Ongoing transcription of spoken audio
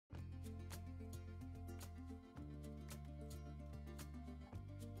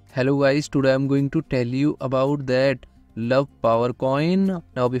Hello guys, today I'm going to tell you about that Love Power coin.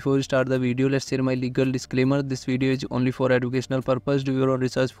 Now before we start the video, let's share my legal disclaimer. This video is only for educational purpose. Do your own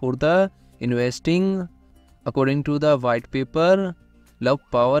research for the investing. According to the white paper, Love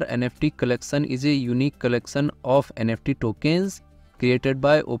Power NFT collection is a unique collection of NFT tokens created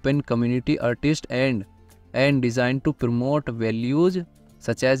by open community artists and designed to promote values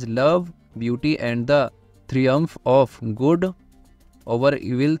such as love, beauty and the triumph of good over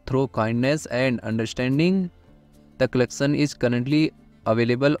evil through kindness and understanding. The collection is currently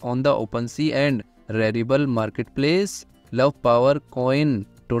available on the OpenSea and Rarible marketplace. Love Power coin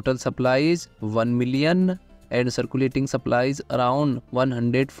total supply is 1 million and circulating supplies around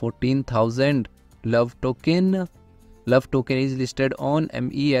 114,000 Love token. Love token is listed on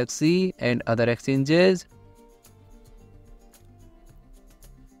MEXC and other exchanges.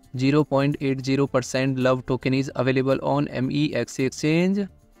 0.80% Love token is available on MEXC exchange.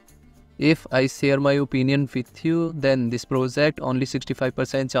 If I share my opinion with you, then this project only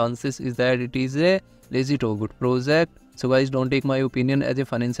 65% chances is that it is a legit or good project. So guys, don't take my opinion as a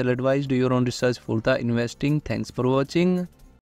financial advice. Do your own research for the investing. Thanks for watching.